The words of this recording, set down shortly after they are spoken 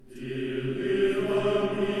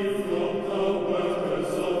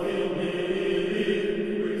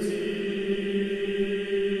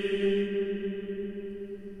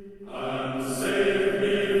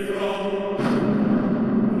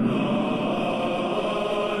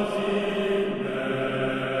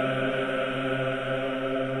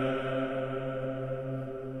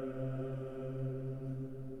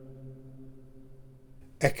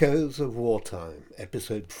Echoes of Wartime,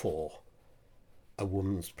 Episode 4, A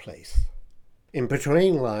Woman's Place. In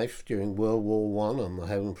portraying life during World War I on the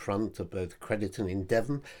home front of both Crediton in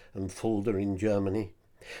Devon and Fulda in Germany,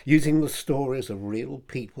 using the stories of real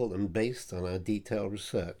people and based on our detailed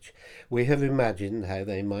research, we have imagined how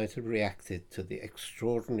they might have reacted to the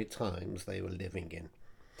extraordinary times they were living in.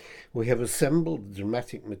 We have assembled the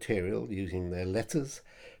dramatic material using their letters,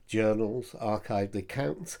 journals, archived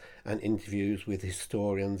accounts, and interviews with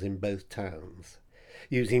historians in both towns.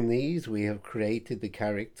 Using these, we have created the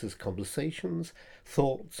characters' conversations,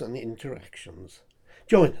 thoughts, and interactions.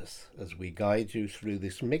 Join us as we guide you through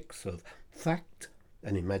this mix of fact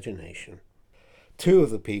and imagination. Two of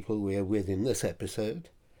the people we are with in this episode,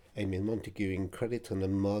 Emil Montague in Crediton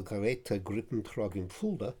and Margareta Grippentrog in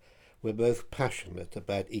Fulda, were both passionate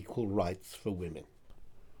about equal rights for women.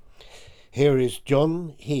 Here is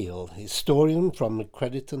John Heel, historian from the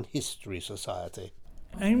Crediton History Society.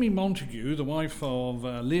 Amy Montague, the wife of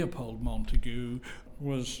Leopold Montague,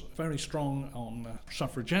 was very strong on the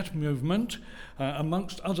suffragette movement,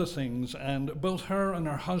 amongst other things, and both her and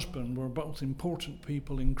her husband were both important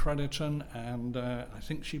people in Crediton, and I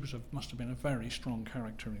think she must have been a very strong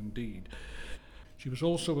character indeed. She was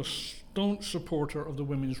also a staunch supporter of the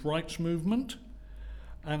women's rights movement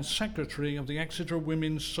and secretary of the Exeter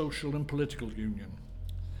Women's Social and Political Union.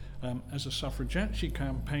 As a suffragette, she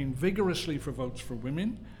campaigned vigorously for votes for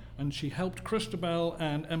women, and she helped Christabel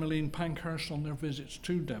and Emmeline Pankhurst on their visits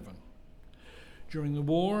to Devon. During the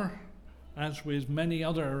war, as with many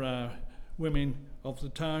other women of the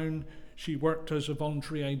town, she worked as a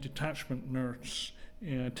voluntary aid detachment nurse,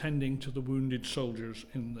 tending to the wounded soldiers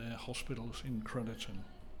in the hospitals in Crediton.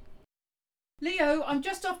 Leo, I'm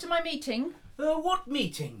just off to my meeting. What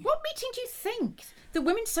meeting? What meeting do you think? The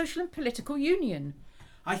Women's Social and Political Union.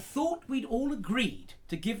 I thought we'd all agreed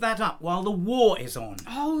to give that up while the war is on.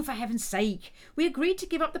 Oh, for heaven's sake. We agreed to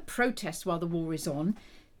give up the protest while the war is on.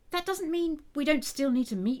 That doesn't mean we don't still need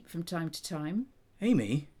to meet from time to time.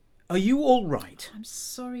 Amy, are you all right? I'm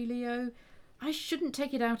sorry, Leo. I shouldn't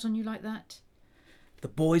take it out on you like that. The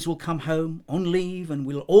boys will come home on leave and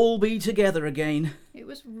we'll all be together again. It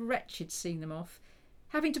was wretched seeing them off.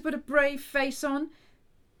 Having to put a brave face on.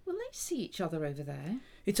 Will they see each other over there?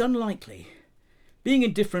 It's unlikely. Being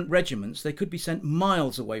in different regiments, they could be sent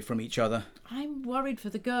miles away from each other. I'm worried for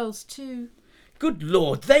the girls too. Good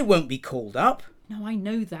Lord, they won't be called up. No, I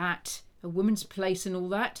know that. A woman's place and all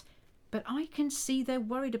that. But I can see they're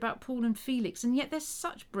worried about Paul and Felix, and yet they're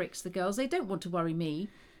such bricks, the girls. They don't want to worry me.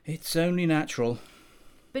 It's only natural.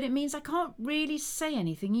 But it means I can't really say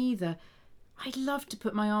anything either. I'd love to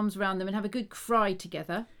put my arms round them and have a good cry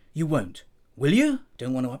together. You won't, will you?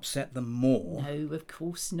 Don't want to upset them more. No, of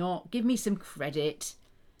course not. Give me some credit.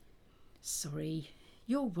 Sorry,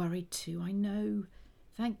 you're worried too, I know.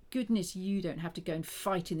 Thank goodness you don't have to go and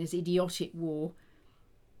fight in this idiotic war.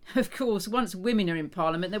 Of course, once women are in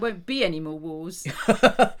Parliament, there won't be any more wars.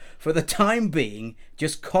 For the time being,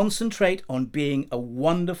 just concentrate on being a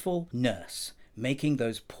wonderful nurse, making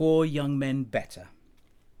those poor young men better.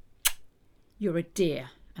 You're a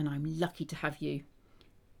dear, and I'm lucky to have you.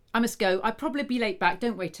 I must go. I'll probably be late back.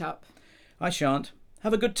 Don't wait up. I shan't.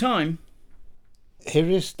 Have a good time. Here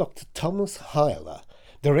is Dr. Thomas Heiler,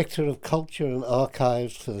 Director of Culture and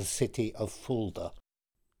Archives for the city of Fulda.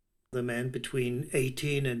 The men between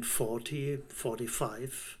 18 and 40,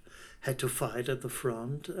 45 had to fight at the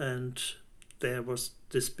front, and there was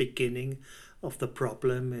this beginning of the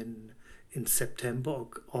problem in September,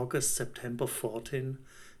 August, September 14.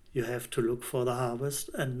 You have to look for the harvest,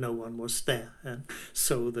 and no one was there. And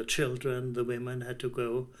so the children, the women had to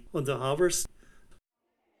go on the harvest.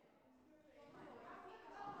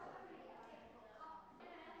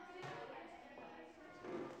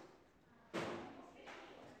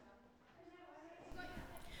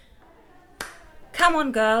 Come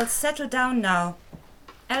on, girls, settle down now.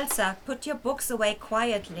 Elsa, put your books away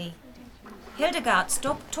quietly. Hildegard,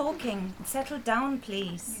 stop talking and settle down,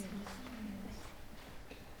 please.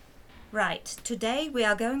 Right, today we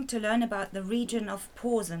are going to learn about the region of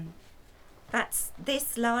Posen. That's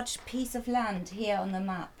this large piece of land here on the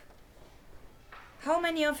map. How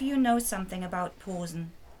many of you know something about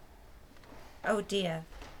Posen? Oh dear,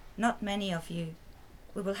 not many of you.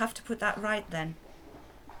 We will have to put that right then.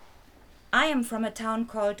 I am from a town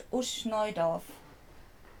called Usch-Neudorf,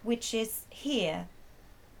 which is here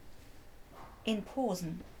in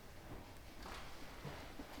Posen.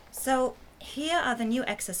 So here are the new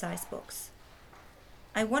exercise books.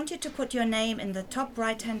 I want you to put your name in the top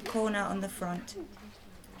right-hand corner on the front.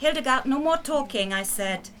 Hildegard, no more talking, I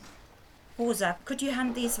said. Rosa, could you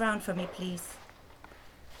hand these round for me, please?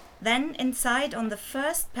 Then inside on the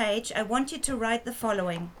first page, I want you to write the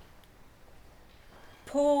following.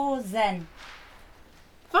 Posen.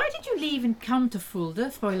 Why did you leave and come to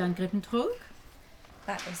Fulda, Fräulein Grippentrog?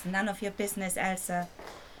 That is none of your business, Elsa.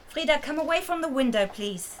 Frida, come away from the window,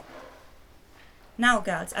 please. Now,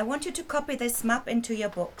 girls, I want you to copy this map into your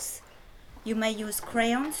books. You may use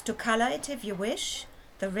crayons to colour it if you wish,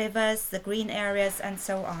 the rivers, the green areas, and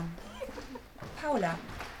so on. Paula,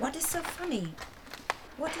 what is so funny?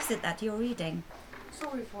 What is it that you're reading?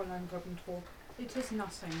 Sorry, Fräulein Grippentrog. It is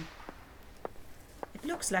nothing. It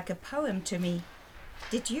looks like a poem to me.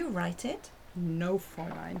 Did you write it? No,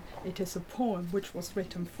 Fräulein. It is a poem which was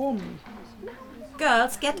written for me.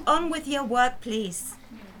 Girls, get on with your work, please.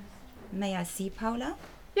 May I see, Paula?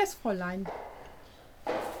 Yes, Fräulein.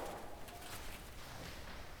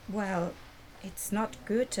 Well, it's not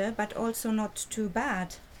Goethe, but also not too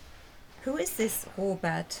bad. Who is this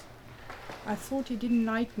Robert? I thought he didn't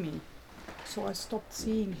like me, so I stopped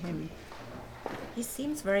seeing him. He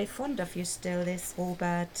seems very fond of you still, this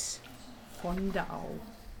Robert. Von der Au.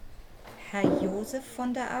 Herr Josef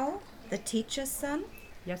von der Au, the teacher's son?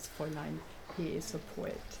 Yes, Fräulein. He is a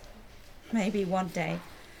poet. Maybe one day.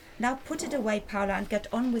 Now put it away, Paula, and get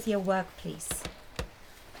on with your work, please.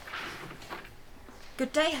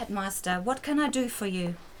 Good day, Headmaster. What can I do for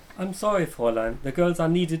you? I'm sorry, Fräulein. The girls are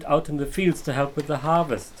needed out in the fields to help with the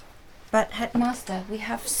harvest. But, Headmaster, we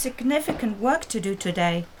have significant work to do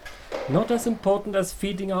today. Not as important as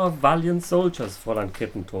feeding our valiant soldiers, Fräulein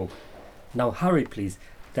Grippentrog. Now hurry, please.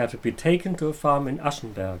 They are to be taken to a farm in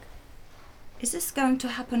Aschenberg. Is this going to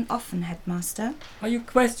happen often, Headmaster? Are you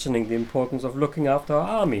questioning the importance of looking after our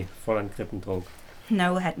army, Fräulein Grippentrog?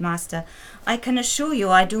 No, Headmaster. I can assure you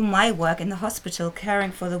I do my work in the hospital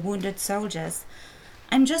caring for the wounded soldiers.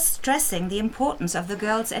 I'm just stressing the importance of the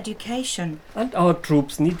girls' education. And our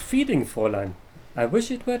troops need feeding, Fräulein. I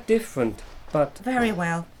wish it were different, but... Very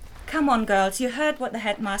well. Come on, girls. You heard what the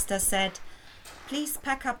headmaster said. Please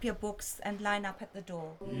pack up your books and line up at the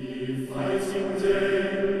door.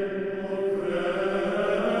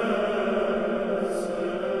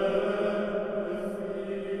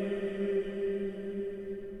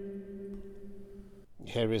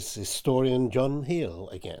 Here is historian John Heel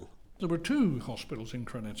again. There were two hospitals in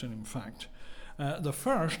Crediton, in fact. The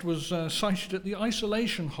first was sited at the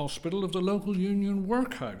Isolation Hospital of the local Union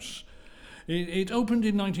Workhouse. It opened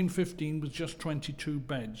in 1915 with just 22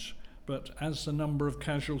 beds, but as the number of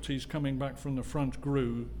casualties coming back from the front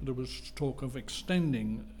grew, there was talk of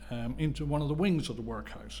extending into one of the wings of the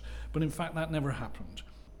workhouse. But in fact, that never happened.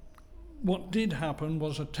 What did happen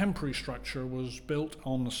was a temporary structure was built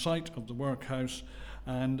on the site of the workhouse,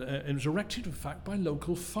 and it was erected, in fact, by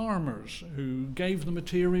local farmers who gave the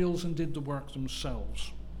materials and did the work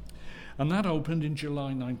themselves. And that opened in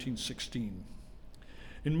July 1916.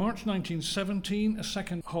 In March 1917, a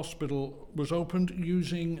second hospital was opened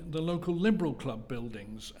using the local Liberal Club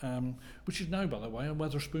buildings, which is now, by the way, a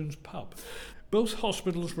Wetherspoons pub. Both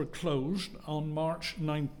hospitals were closed on March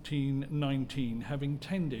 1919, having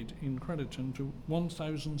tended in Crediton to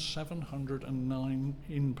 1,709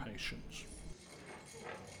 inpatients.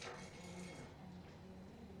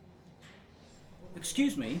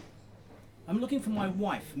 Excuse me, I'm looking for my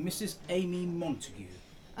wife, Mrs. Amy Montague.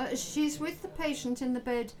 She's with the patient in the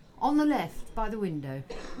bed on the left by the window.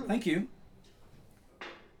 Thank you.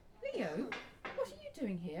 Leo, what are you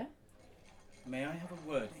doing here? May I have a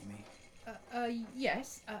word, Amy?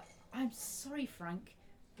 Yes. I'm sorry, Frank.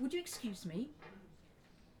 Would you excuse me?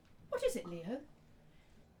 What is it, Leo?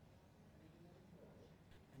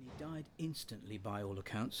 And he died instantly, by all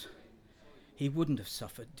accounts. He wouldn't have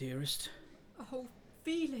suffered, dearest. Oh,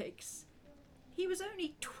 Felix. He was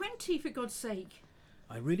only 20, for God's sake.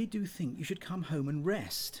 I really do think you should come home and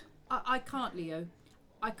rest. I can't, Leo.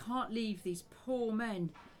 I can't leave these poor men.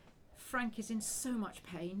 Frank is in so much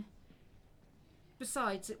pain.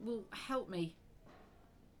 Besides, it will help me.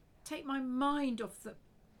 Take my mind off the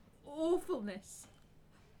awfulness.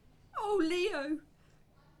 Oh, Leo.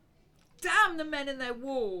 Damn the men and their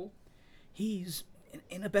war. He's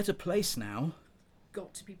in a better place now.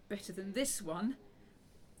 Got to be better than this one.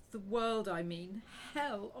 The world, I mean.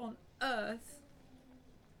 Hell on earth.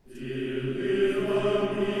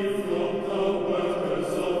 Deliver me from the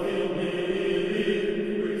workers of iniquity.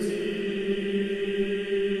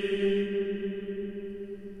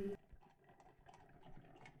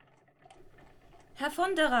 Herr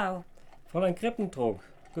von der Au, Fräulein Grippentrog,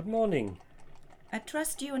 good morning. I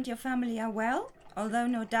trust you and your family are well, although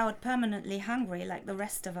no doubt permanently hungry like the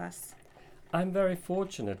rest of us. I'm very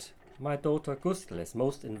fortunate. My daughter Gustl is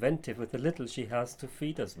most inventive with the little she has to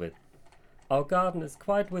feed us with. Our garden is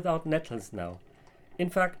quite without nettles now. In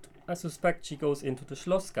fact, I suspect she goes into the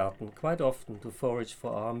Schlossgarten quite often to forage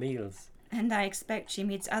for our meals. And I expect she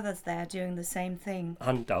meets others there doing the same thing.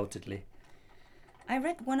 Undoubtedly. I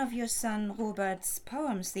read one of your son Robert's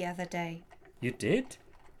poems the other day. You did?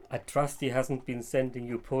 I trust he hasn't been sending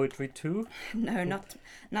you poetry too? No,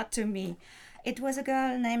 not to me. It was a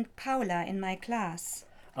girl named Paula in my class.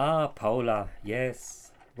 Ah, Paula, yes.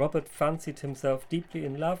 Robert fancied himself deeply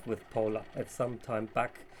in love with Paula at some time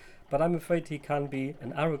back, but I'm afraid he can be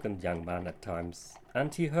an arrogant young man at times,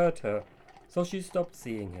 and he hurt her, so she stopped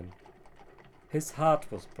seeing him. His heart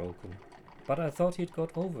was broken, but I thought he'd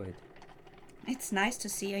got over it. It's nice to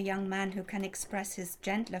see a young man who can express his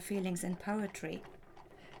gentler feelings in poetry.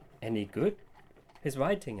 Any good? His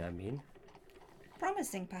writing, I mean.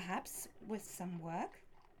 Promising, perhaps, with some work.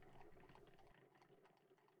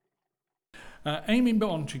 Amy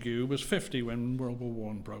Montagu was 50 when World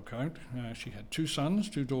War I broke out. She had 2 sons,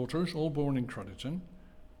 2 daughters, all born in Crediton.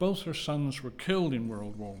 Both her sons were killed in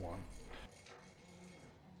World War I.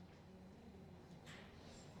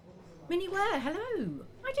 Minnie Ware, hello.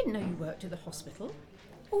 I didn't know you worked at the hospital.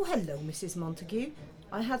 Oh, hello, Mrs. Montagu.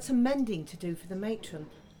 I had some mending to do for the matron.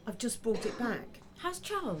 I've just brought it back. How's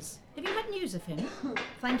Charles? Have you had news of him?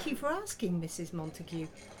 Thank you for asking, Mrs. Montagu.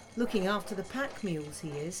 Looking after the pack mules he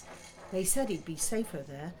is. They said he'd be safer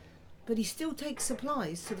there, but he still takes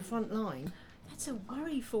supplies to the front line. That's a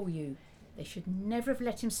worry for you. They should never have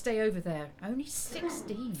let him stay over there. Only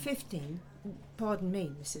 16. 15? Pardon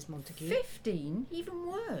me, Mrs. Montagu. 15? Even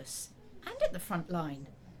worse. And at the front line.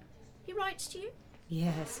 He writes to you?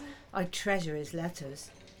 Yes, I treasure his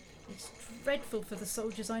letters. It's dreadful for the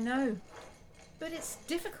soldiers, I know. But it's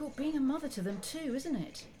difficult being a mother to them too, isn't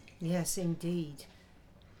it? Yes, indeed.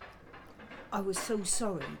 I was so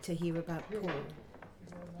sorry to hear about Paul.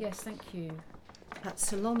 Yes, thank you. At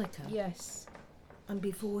Salonika? Yes. And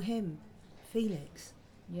before him, Felix?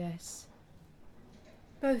 Yes.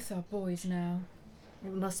 Both are boys now.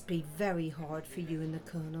 It must be very hard for you and the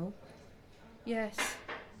Colonel. Yes.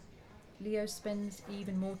 Leo spends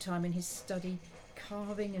even more time in his study,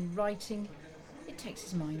 carving and writing. It takes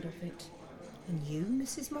his mind off it. And you,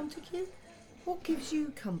 Mrs. Montagu? What gives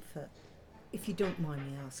you comfort, if you don't mind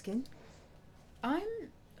me asking? I'm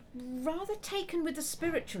rather taken with the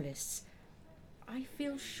spiritualists. I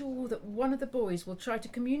feel sure that one of the boys will try to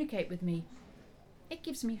communicate with me. It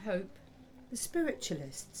gives me hope. The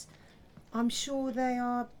spiritualists? I'm sure they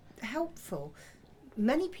are helpful.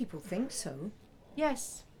 Many people think so.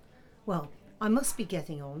 Yes. Well, I must be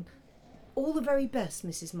getting on. All the very best,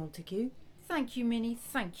 Mrs. Montagu. Thank you, Minnie,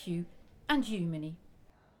 thank you. And you, Minnie.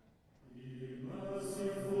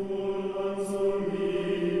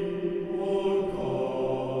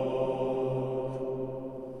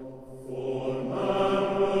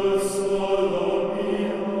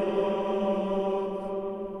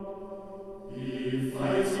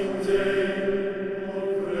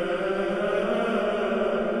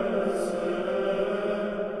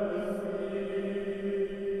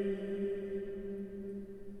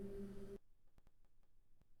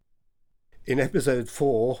 In episode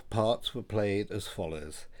 4, parts were played as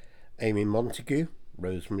follows: Amy Montagu,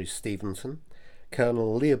 Rosemary Stevenson,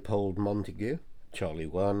 Colonel Leopold Montagu, Charlie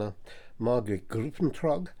Werner, Margaret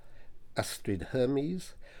Gruppentrog, Astrid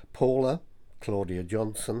Hermes, Paula, Claudia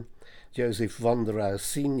Johnson, Joseph von der Au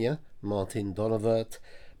Sr., Martin Donnerwert,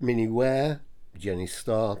 Minnie Ware, Jenny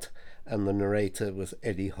Start, and the narrator was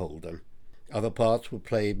Eddie Holden. Other parts were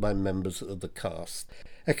played by members of the cast.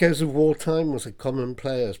 Echoes of Wartime was a Common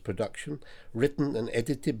Players production, written and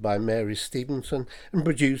edited by Mary Stevenson and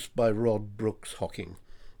produced by Rod Brooks Hocking.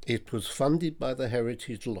 It was funded by the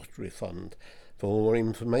Heritage Lottery Fund. For more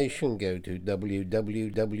information, go to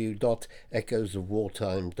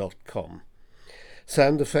www.echoesofwartime.com.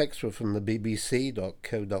 Sound effects were from the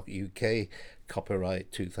bbc.co.uk,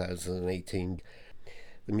 copyright 2018.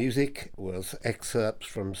 The music was excerpts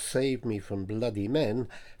from Save Me from Bloody Men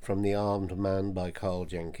from The Armed Man by Carl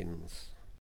Jenkins.